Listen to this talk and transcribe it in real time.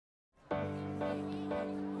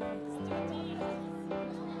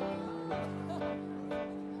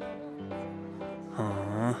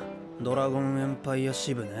ドラゴンエンパイア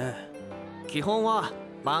支部ね。基本は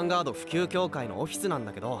ヴァンガード普及協会のオフィスなん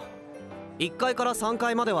だけど、1階から3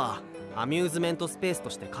階まではアミューズメントスペースと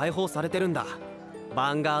して開放されてるんだ。ヴ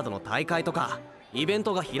ァンガードの大会とかイベン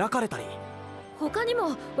トが開かれたり、他に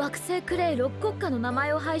も惑星クレイ6国家の名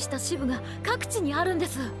前を配した支部が各地にあるんで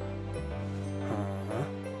す。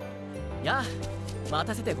やあ、待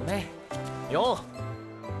たせてごめんよ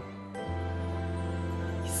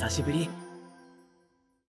う。久しぶり。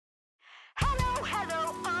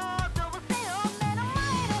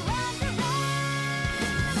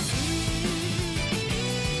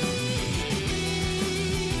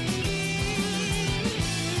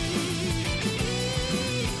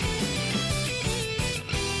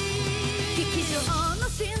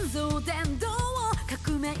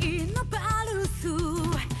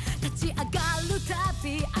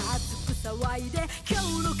騒いで今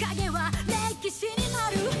日の影は歴史に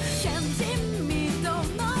なる。先人未到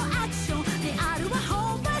のアクションリアルは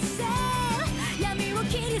本場性。闇を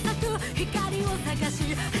切り裂く光を探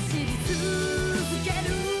し走り続け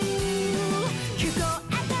る。聞こ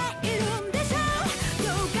えているんでしょう。ど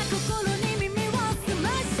うか心に耳を澄ま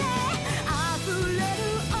せ。溢れる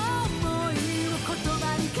想いを言葉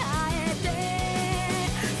に変えて、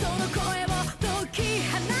その声を解き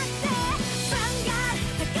放って。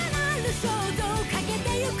衝動をかけて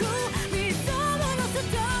ゆく理想のス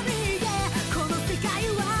トーリーで、この世界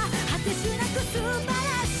は果てしなく素晴ら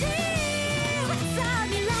しい。さあ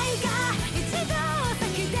未来が一度先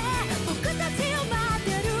で僕たちを待って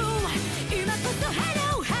る。今こそハロ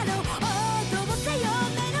ーハロー踊らせよ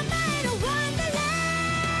目の前のワンダーラ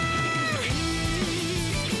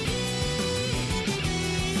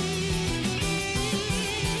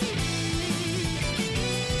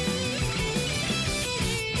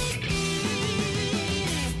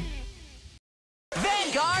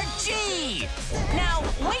Vanguard G! Now,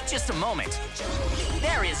 wait just a moment.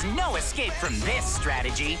 There is no escape from this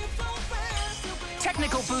strategy.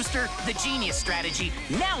 Technical Booster, the Genius Strategy,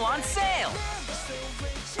 now on sale!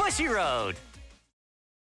 Bushiroad!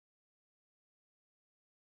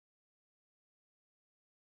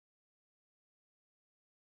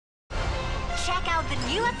 Check out the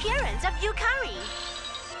new appearance of Yukari.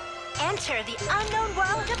 Enter the unknown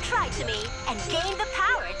world of Tritome and gain the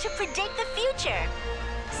power to predict the future.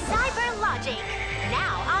 Cyber Logic,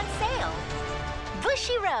 now on sale.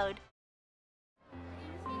 Bushiroad.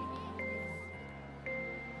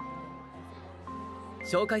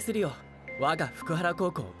 紹介するよ。我が福原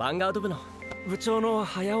高校ヴァンガード部の部長の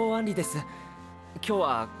早尾杏里です。今日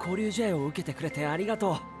は交流試合を受けてくれてありが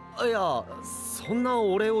とう。いや、そんな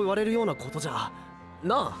お礼を言われるようなことじゃ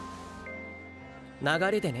なあ。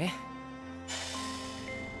流れでね。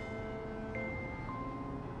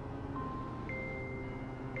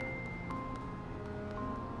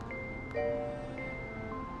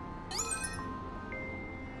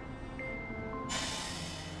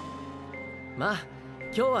まあ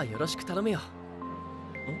今日はよろしく頼むよ。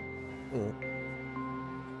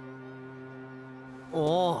お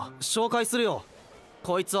お、紹介するよ。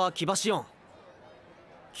こいつは騎馬シオン。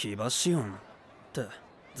騎馬シオンって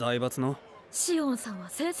財閥の？シオンさん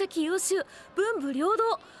は成績優秀、文武両道、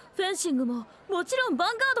フェンシングももちろんヴァンガー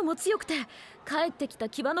ドも強くて、帰ってきた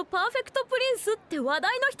騎馬のパーフェクトプリンスって話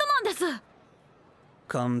題の人なんです。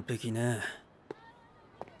完璧ね。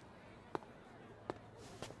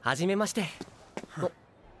はじめまして。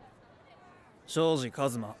庄司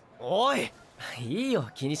一馬。おい、いいよ、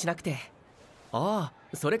気にしなくて。あ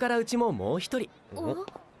あ、それからうちももう一人。羽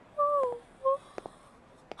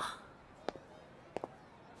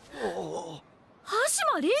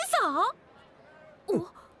島凛さ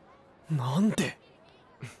ん？なんで？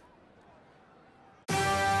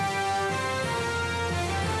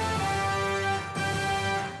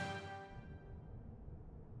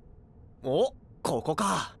お、ここ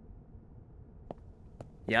か。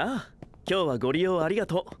やあ、今日はご利用ありが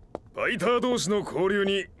とう。ファイター同士の交流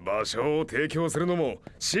に場所を提供するのも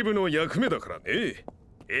支部の役目だからね。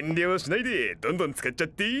遠慮はしないでどんどん使っちゃっ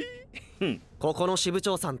て。ここの支部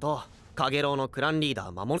長さんとカゲロウのクランリーダ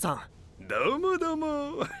ー守さん。どうもどう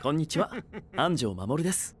も。こんにちは、安城守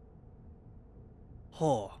です。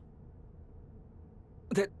は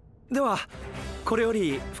あ。ではこれよ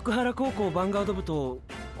り福原高校ヴァンガード部と、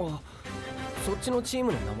そっちのチー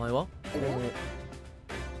ムの名前は？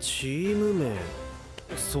チーム名、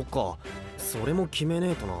そっか、それも決めね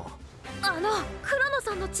えとな。クロノ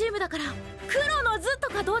さんのチームだからクロノズと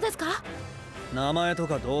かどうですか？名前と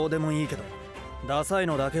かどうでもいいけど、ダサい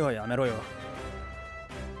のだけはやめろよ。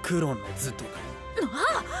クロノズとか。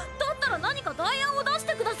だったら何か代案を出し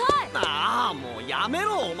てください。もうやめ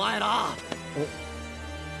ろお前ら。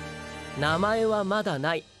名前はまだ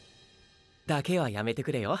ないだけはやめて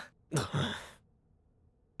くれよ。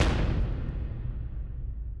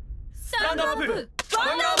スタンドアップ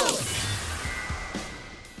バンガード。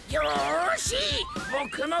よーし、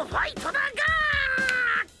僕のファイトだが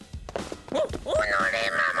お、己守る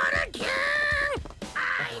キューン。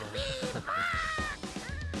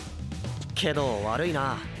けど悪い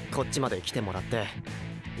な、こっちまで来てもらって。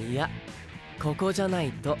いや、ここじゃな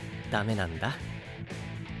いとダメなんだ。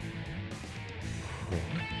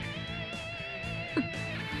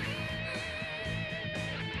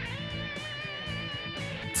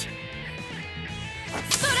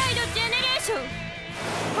ストライドジェネレーション、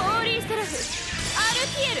ホーリーセラフ、アル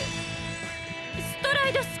ティエル。ストラ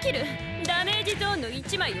イドスキル、ダメージゾーンの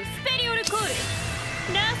1枚をスペリオルコール。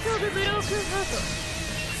ランスオブブロークンハート、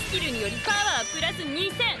スキルによりパワープラス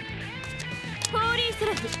2000。ホーリーセ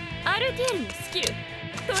ラフ、アルティエルのスキル、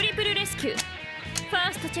トリプルレスキュー。フ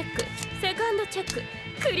ァーストチェック、セカンドチェック、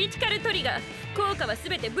クリティカルトリガー。効果は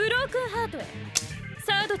全てブロークンハートへ。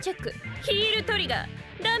サードチェック、ヒールトリガ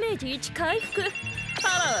ー。ダメージ1回復。パ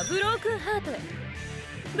ワーはブロークンハートへ。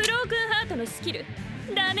ブロークンハートのスキル、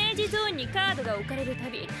ダメージゾーンにカードが置かれるた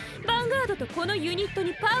び、ヴァンガードとこのユニット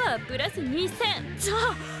にパワープラス2000。じゃ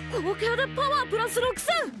あ合計でパワープラス6000。い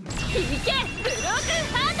けブロークン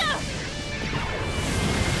ハート。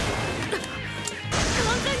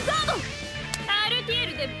完全ガード。アルティエ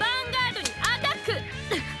ルでヴァンガードにアタック。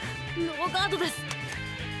ノーガードです。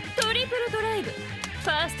トリプルドライブ、フ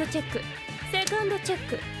ァーストチェック、セカンドチェッ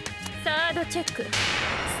ク、サードチェック、ス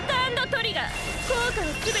タンドトリガー。効果は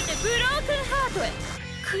全てブロークンハートへ。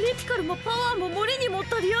クリティカルもパワーも森に持っ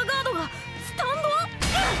たリアガードがスタン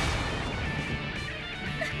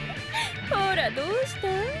ド。ほらどうした？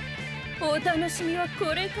お楽しみはこ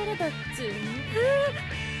れからだっつーの。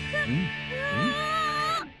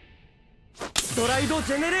ストライド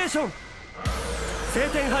ジェネレーション、聖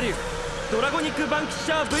天波竜ドラゴニックバンキッ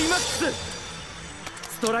シャー VMAX。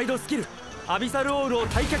 ストライドスキル、アビサルオールを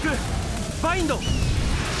退却、バインド。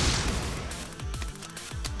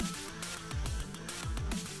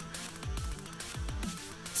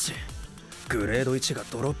グレード1が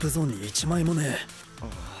ドロップゾーンに1枚もねえ。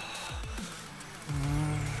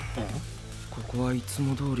ここはいつ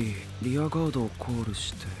も通りリアガードをコール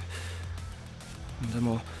して、で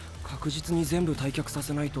も確実に全部退却さ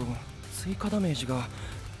せないと追加ダメージが、や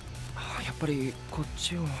っぱりこっ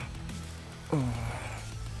ちを。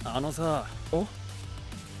あのさ、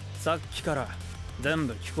さっきから全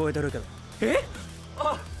部聞こえてるけど、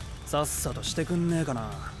さっさとしてくんねえか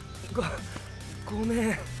な。ご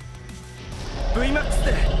めん。VMAX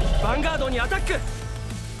でヴァンガードにアタック。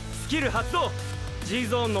スキル発動。 G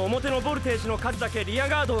ゾーンの表のボルテージの数だけリア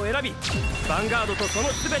ガードを選び、ヴァンガードとその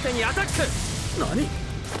全てにアタック。何？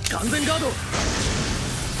完全ガード。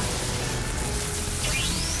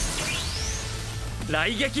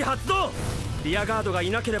雷撃発動。リアガードがい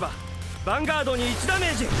なければヴァンガードに1ダ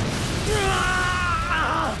メージ。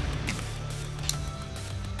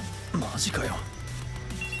マジかよ。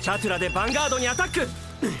チャトゥラでヴァンガードにアタック。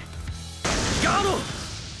ガード。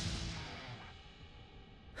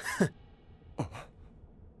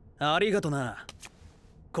ありがとな。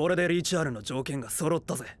これでリーチ R の条件が揃っ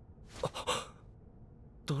たぜ。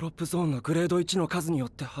ドロップゾーンのグレード1の数によ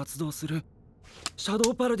って発動するシャ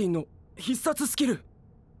ドウパラディンの必殺スキル。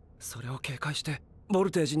それを警戒してボ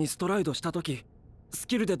ルテージにストライドした時、ス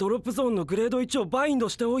キルでドロップゾーンのグレード1をバインド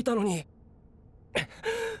しておいたのに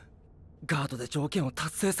ガードで条件を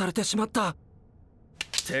達成されてしまった。っ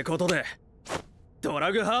てことでド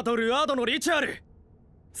ラグハートルアードのリーチ R、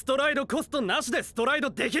ストライドコストなしでストライ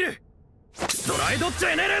ドできる。ストライドジ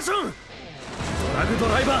ェネレーション、ドラグド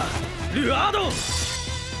ライバールアード、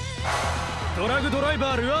ドラグドライ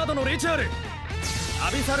バールアードのリーチ R、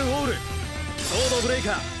アビサルオール、ソードブレイ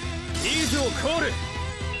カー、リーズをコール。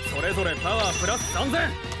それぞれパワープラス3000。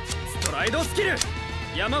ストライドスキル、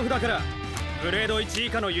山札からグレード1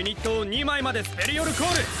以下のユニットを2枚までスペリオルコ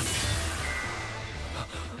ール。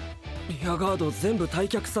リアガード全部退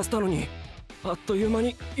却させたのに、あっという間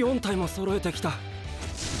に4体も揃えてきた。い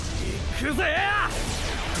くぜ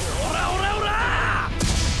オラオラオラ。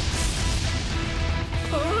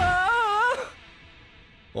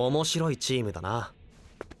面白いチームだな。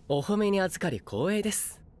お褒めに預かり光栄で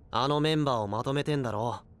す。あのメンバーをまとめてんだ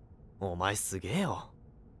ろ。お前すげえよ。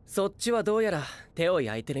そっちはどうやら手を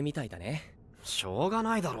焼いてるみたいだね。しょうが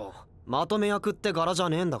ないだろう、まとめ役って柄じゃ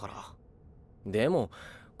ねえんだから。でも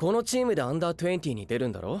このチームでアンダー20に出る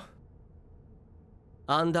んだろ。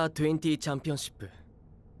アンダー20チャンピオンシップ、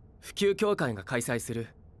普及協会が開催する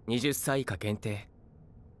20歳以下限定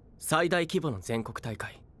最大規模の全国大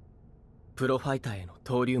会、プロファイターへの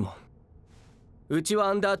登竜門。うちは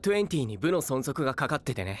アンダー20に部の存続がかかっ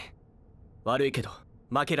ててね。悪いけど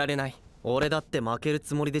負けられない。俺だって負ける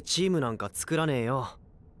つもりでチームなんか作らねえよ。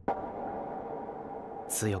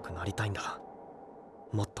強くなりたいんだ。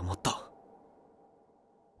もっともっと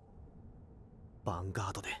ヴァンガ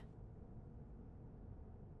ードで。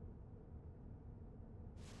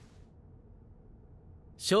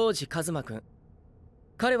庄司一馬くん、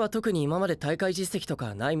彼は特に今まで大会実績とか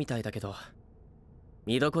はないみたいだけど、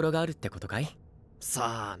見どころがあるってことかい？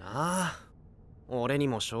さあな。俺に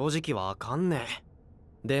も正直わかんね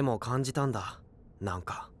え。でも感じたんだ、なん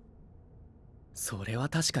か。それは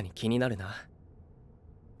確かに気になるな。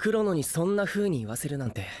クロノにそんな風に言わせるな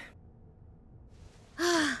んて。は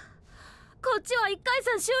あ、こっちは1回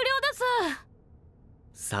戦終了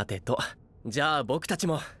です。さてと、じゃあ僕たち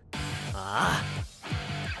も。ああ、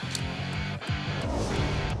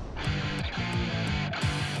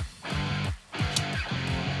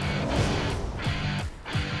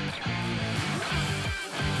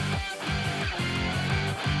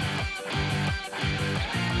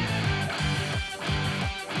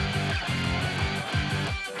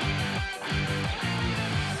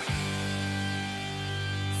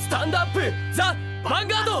スタンドアップザ・ヴァン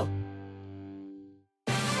ガード。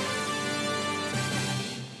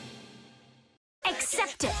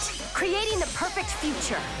Accept it. Creating the perfect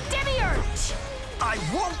future. Demiurge! I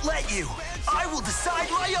won't let you. I will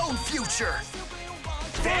decide my own future.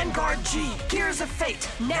 Vanguard G, Gears of Fate,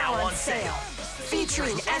 now on sale.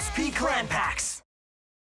 Featuring SP Clan Packs.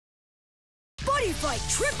 Buddy Fight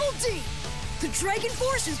Triple D! The Dragon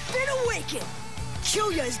Force has been awakened!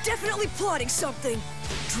 Kyoya is definitely plotting something!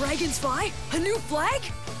 Dragon's Fight? A new flag?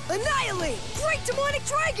 Annihilate! Great Demonic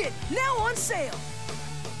Dragon! Now on sale!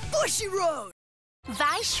 Bushiroad!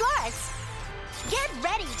 Vi Schwartz! Get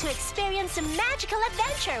ready to experience a magical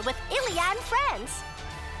adventure with Ilya and friends!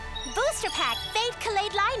 Booster Pack Fate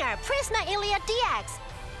Collade Liner Prisma Ilya DX!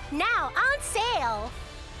 Now on sale!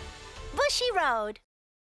 Bushiroad!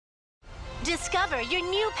 Discover your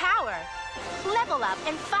new power! Level up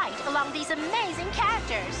and fight along these amazing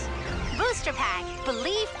characters! Booster Pack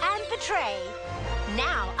Belief and Betray!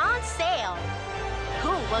 Now on sale!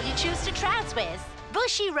 Who will you choose to trance with?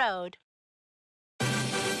 Bushiroad!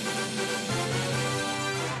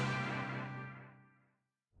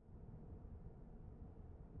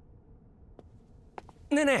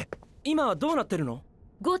 ねえねえ、今どうなってるの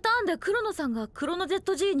？5ターンでクロノさんがクロノジェッ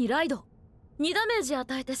ト G にライド2ダメージ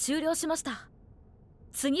与えて終了しました。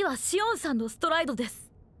次はシオンさんのストライドで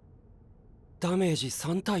す。ダメージ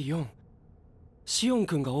3対4。シオン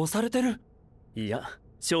君が押されてる。いや、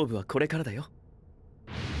勝負はこれからだよ。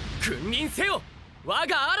君臨せよ、我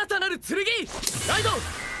が新たなる剣ライド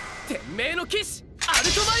天命の騎士ア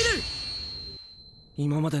ルトマイル。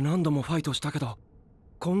今まで何度もファイトしたけど、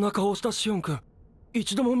こんな顔したシオン君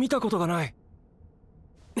一度も見たことがない。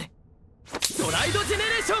ストライドジェネ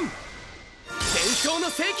レーション戦勝の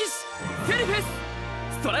聖騎士セルフェス。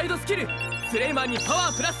ストライドスキルスレイマンにパ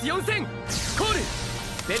ワープラス4000。コール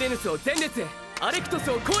ベレヌスを前列へ、アレクトス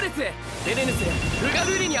を後列へ。ベレヌスでウガ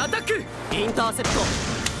ルーリにアタック。インターセプト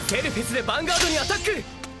セルフェスでヴァンガードにアタック。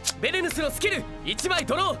ベレヌスのスキル1枚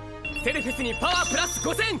ドロー。セルフェスにパワープラス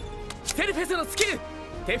5000。セルフェスのスキル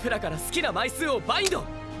手札から好きな枚数をバインド。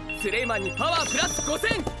スレイマンにパワープラス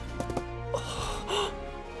5000。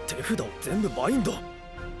手札を全部バインド。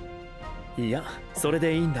いや、それ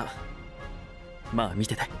でいいんだ。まあ見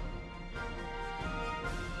てて。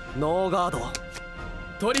ノーガード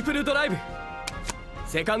トリプルドライブ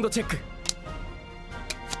セカンドチェック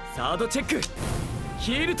サードチェック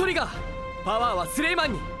ヒールトリガー。パワーはスレイマ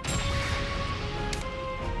ンに。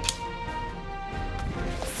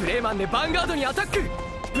スレイマンでヴァンガードにアタック。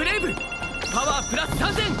ブレイブパワープラス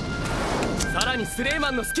3000。さらにスレイマ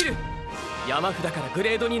ンのスキル山札からグ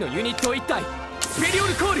レード2のユニットを1体。スペリオ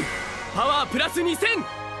ルコールパワープラス2000。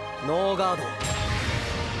ノーガード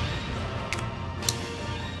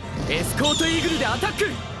エスコートイーグルでアタック。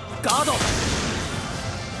ガード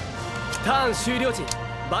ターン終了時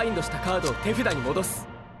バインドしたカードを手札に戻す。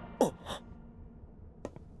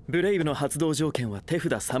ブレイブの発動条件は手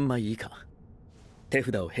札3枚以下。手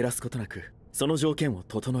札を減らすことなくその条件を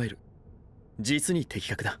整える。実に的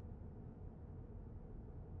確だ。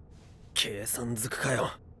計算づくか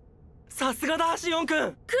よ。さすがだシオン君。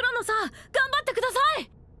クロノさん頑張ってくださ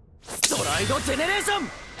い。ストライドジェネレーション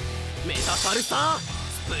メタサルサー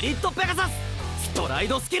スプリットペガサス。ストライ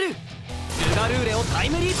ドスキルルガルーレをタイ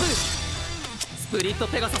ムリープ。スプリット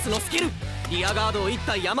ペガサスのスキルリアガードを1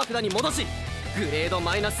体山札に戻し、グレード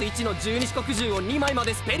マイナス1の十二四国獣を2枚ま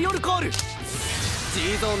でスペリオルコール。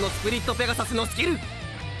 G ゾーンのスプリットペガサスのスキル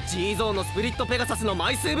G ゾーンのスプリットペガサスの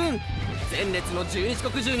枚数分前列の12四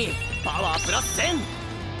国獣にパワープラス1000。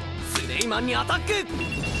スレイマンにアタック。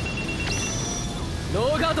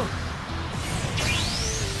ノーガード。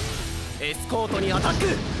エスコートにアタック。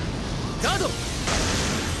ガード。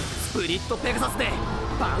スプリットペガサスでヴ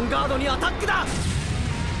ァンガードにアタックだ。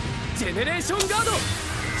ジェネレーションガード。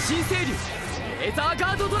新清流レーザー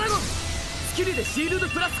ガードドラゴン。スキルでシールド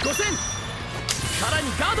プラス5000。さらに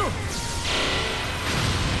ガー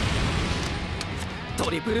ド。ト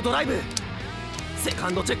リプルドライブ。セカ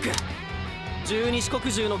ンドチェック。12四国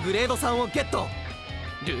獣のグレード3をゲット。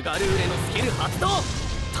ルガルーレのスキル発動。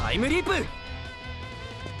タイムリープ。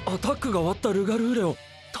アタックが終わったルガルーレを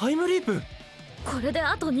タイムリープ。これで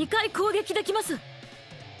あと2回攻撃できます。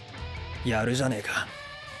やるじゃねえか。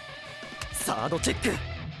サードチェック。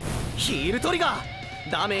ヒールトリガ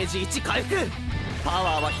ー。ダメージ1回復。パ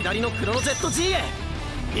ワーは左のクロノジェット G へ。いっ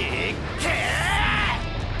け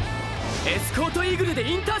ー。エスコートイーグルで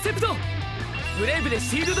インターセプト。ブレイブで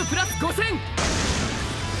シールドプラス5000。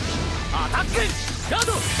アタックガー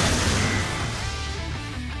ド。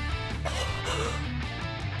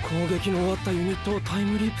攻撃の終わったユニットをタイ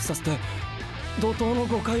ムリープさせて怒涛の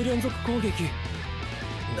5回連続攻撃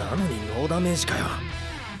なのにノーダメージかよ。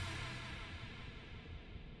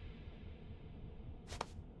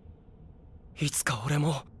いつか俺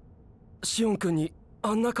もシオン君に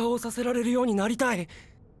あんな顔をさせられるようになりたい。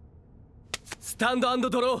スタンド&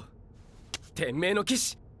ドロー。天命の騎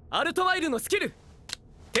士アルトワイルのスキル。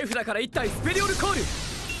手札から1体スペリオルコール。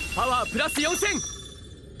パワープラス4000。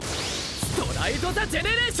ストライド・ザ・ジェネ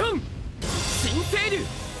レーション。新清流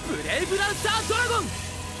ブレイブランサードラゴン。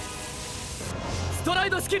ストライ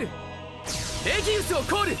ドスキルレギウスを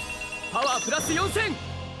コール。パワープラス4000。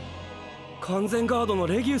完全ガードの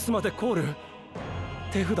レギウスまでコール。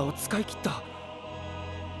手札を使い切った。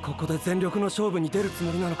ここで全力の勝負に出るつ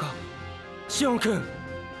もりなのかシオン君。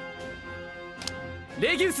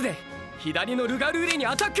レギウスで左のルガルーレに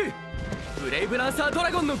アタック。ブレイブランサード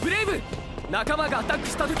ラゴンのブレイブ。仲間がアタック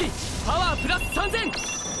した時パワープラス3000。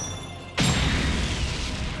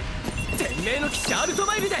天命の騎士アルト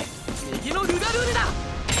マイルで右のルガルーレだ。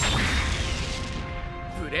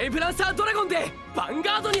ブレイブランサードラゴンでヴァン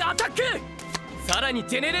ガードにアタック。さらに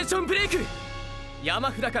ジェネレーションブレイク。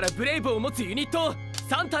山札からブレイブを持つユニットを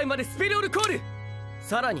3体までスペリオルコール。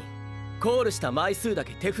さらにコールした枚数だ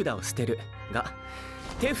け手札を捨てるが、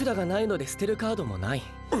手札がないので捨てるカードもない。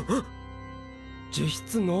実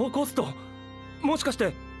質ノーコスト。もしかし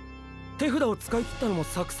て手札を使い切ったのも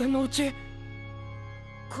作戦のうち。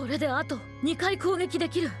これであと2回攻撃で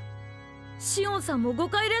きる。シオンさんも5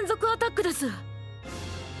回連続アタックです。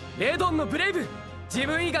レドンのブレイブ。自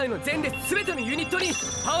分以外の前列全てのユニットに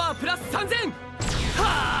パワープラス3000。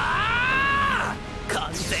はあ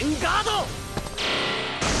完全ガード。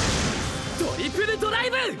トリプルドライ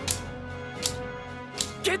ブ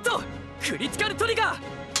ゲット。クリティカルトリガー。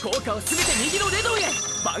効果を全て右のレドンへ。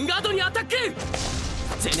ヴァンガードにアタック。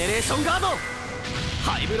ジェネレーションガード。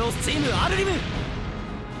ハイブロースチームアルリム。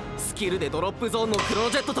スキルでドロップゾーンのクロノ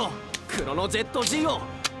ジェットとクロノジェット G を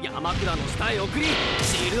山札の下へ送り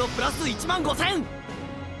シールドプラス15000。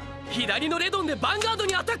左のレドンでヴァンガード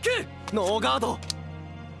にアタック。ノーガード。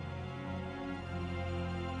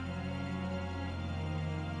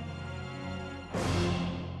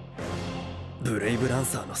ブレイブラン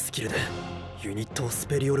サーのスキルでユニットをス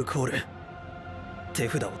ペリオルコール。手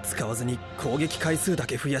札を使わずに攻撃回数だ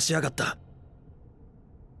け増やしやがった。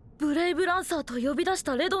ブレイブランサーと呼び出し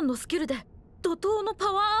たレドンのスキルで怒涛の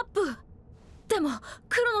パワーアップ。でも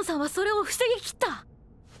クロノさんはそれを防ぎ切った。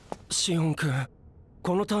シオン君、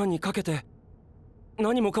このターンにかけて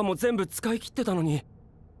何もかも全部使い切ってたのに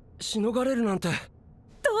しのがれるなんて。ど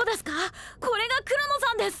うですか。これがクロノ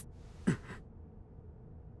さんです。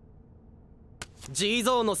G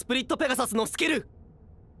ゾーンのスプリットペガサスのスキル。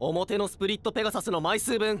表のスプリットペガサスの枚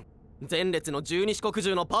数分前列の12四国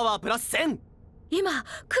獣のパワープラス1000。今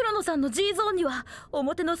クロノさんの G ゾーンには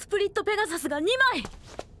表のスプリットペガサスが2枚。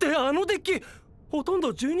であのデッキほとんど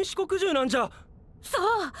12四国獣なんじゃ。そう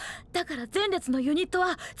だから前列のユニット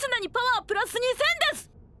は常にパワープラス2000です。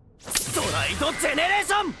ストライドジェネレー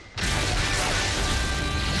ション。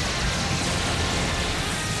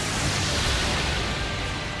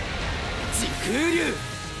時空流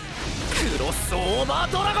クロスオーバ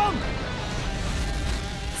ードラゴン。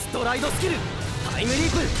ストライドスキルタイムリ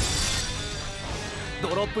ープ。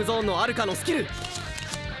ドロップゾーンのアルカのスキル。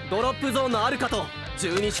ドロップゾーンのアルカと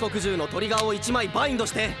12四国獣のトリガーを1枚バインド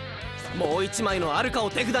してもう1枚のアルカを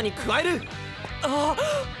手札に加える。あ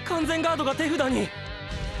あ完全ガードが手札に。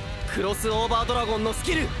クロスオーバードラゴンのス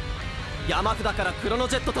キル。山札からクロノ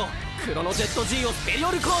ジェットとクロノジェット G をスペリオ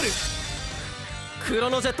ルコール。クロ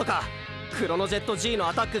ノジェットかクロノジェット G の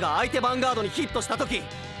アタックが相手ヴァンガードにヒットした時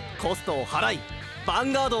コストを払いヴァ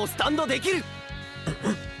ンガードをスタンドできる。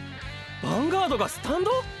ヴァンガードがスタン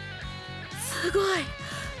ド？すごい。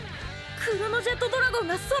クロノジェットドラゴン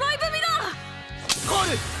が揃い踏みだ。コ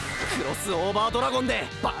ールクロスオーバードラゴンで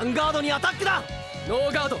ヴァンガードにアタックだ。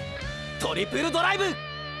ノーガードトリプルドライブ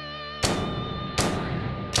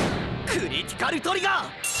クリティカルトリガー。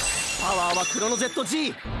パワーはクロノジェット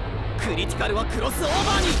G、 クリティカルはクロスオー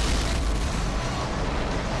バーに。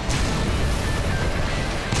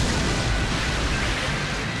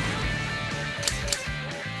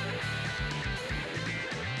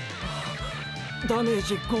ダメー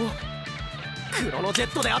ジ5。クロノジェ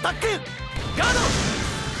ットでアタック。ガー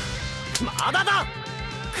ドまだだ。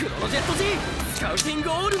クロノジェット G スカウティング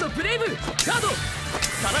オールのブレイブガード、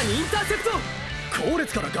さらにインターセプト。後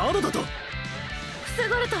列からガードだと。防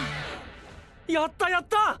がれた。やったやっ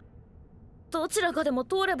た。どちらかでも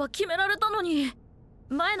通れば決められたのに。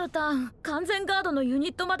前のターン完全ガードのユニ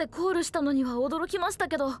ットまでコールしたのには驚きました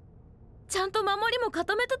けど、ちゃんと守りも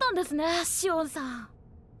固めてたんですね、シオンさん。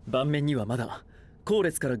盤面にはまだ後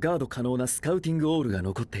列からガード可能なスカウティングオールが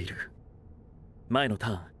残っている。前のタ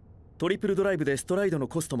ーントリプルドライブでストライドの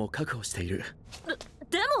コストも確保している。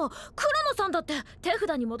でもクロノさんだって手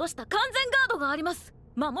札に戻した完全ガードがあります。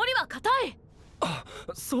守りは固い。あ、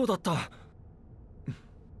そうだった。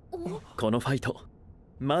このファイト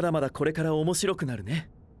まだまだこれから面白くなるね。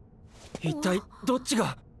一体どっち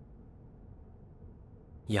が。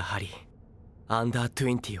やはりアンダー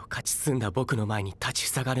20を勝ち進んだ僕の前に立ちふ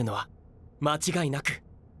さがるのは間違いなく。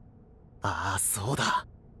ああそうだ、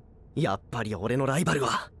やっぱり俺のライバル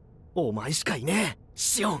はお前しかいねえ、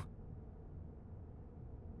シオン。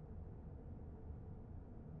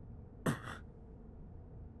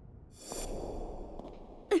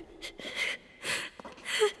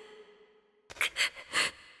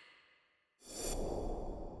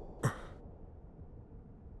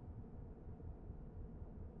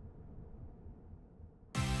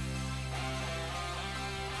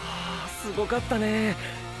すごかったね、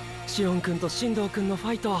シオン君と進藤君のフ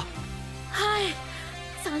ァイト。はい、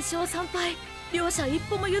3勝3敗、両者一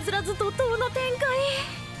歩も譲らず怒涛の展開。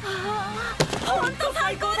ほんと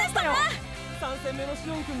最高でしたね。3戦目のシ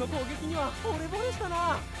オン君の攻撃には惚れ惚れした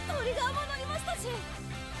な。トリガーも乗りましたし。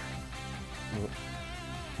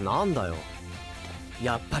なんだよ。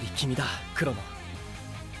やっぱり君だクロノ。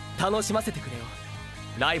楽しませてくれよ、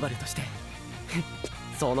ライバルとして。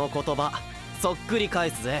その言葉そっくり返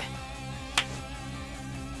すぜ。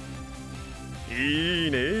い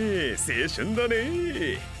いね、青春だ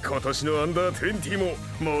ね。今年のアンダー20も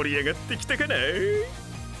盛り上がってきたかな。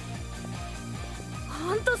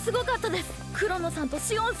ほんとすごかったです、クロノさんと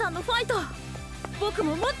シオンさんのファイト。僕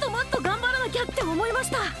ももっともっと頑張らなきゃって思いまし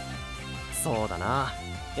た。そうだな、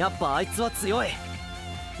やっぱあいつは強い。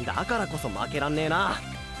だからこそ負けらんねえな。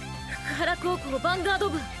福原高校ヴァンガード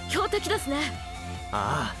部強敵ですね。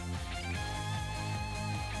あ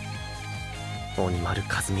あ、鬼丸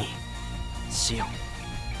和美、シオン、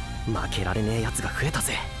負けられねえやつが増えた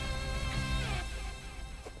ぜ。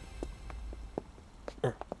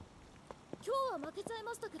今日は負けちゃい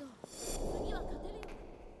ましたけど、次は勝てるよ。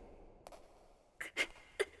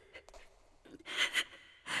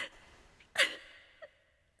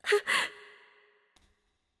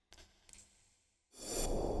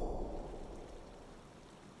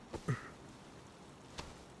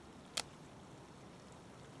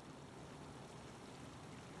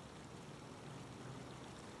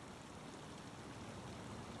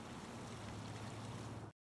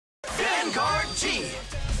Vanguard G!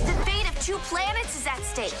 The fate of 2 planets is at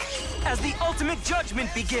stake. As the ultimate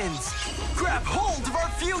judgment begins, grab hold of our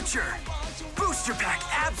future! Booster Pack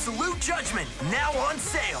Absolute Judgment, now on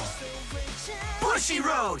sale!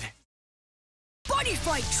 Bushiroad! Buddy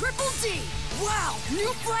Fight Triple D! Wow, new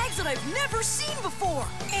flags that I've never seen before!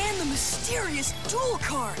 And the mysterious dual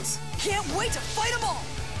cards! Can't wait to fight them all!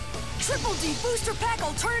 Triple D Booster Pack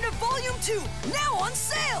Alternative Volume 2, now on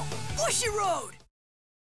sale! Bushiroad!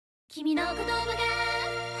 君の言葉が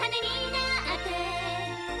羽になって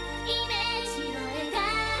イメージを描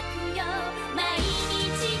くよ。毎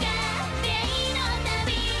日がデイの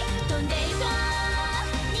旅、飛んで行こう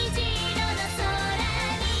虹色の空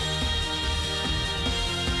に。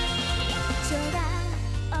空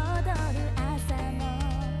踊る朝も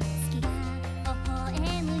月が微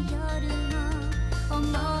笑む夜も、思う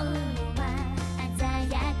のは鮮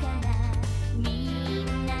やかなみ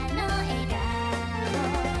んなの笑顔。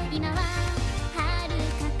今は遥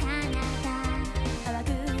か彼方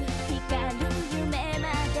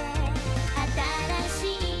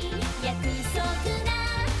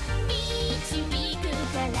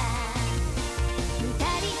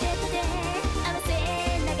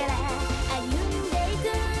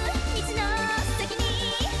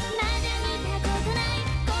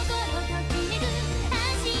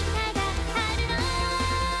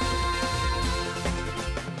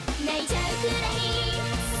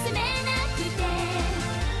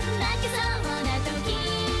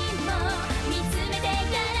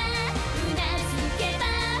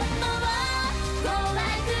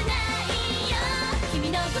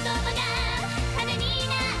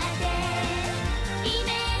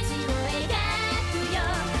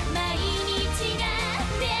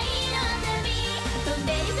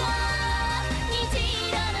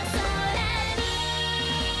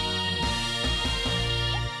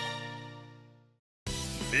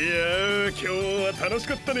楽し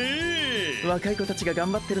かったね。若い子たちが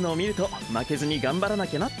頑張ってるのを見ると負けずに頑張らな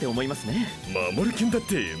きゃなって思いますね。守る君だっ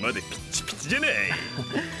てまだピッチピチじゃない。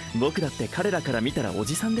僕だって彼らから見たらお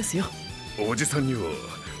じさんですよ。おじさんには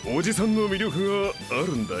おじさんの魅力があ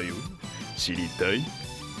るんだよ。知りたい？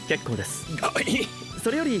結構です。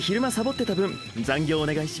それより昼間サボってた分残業お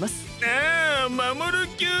願いします。ああ、守る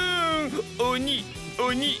キュン、鬼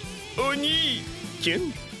鬼鬼キュ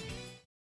ン。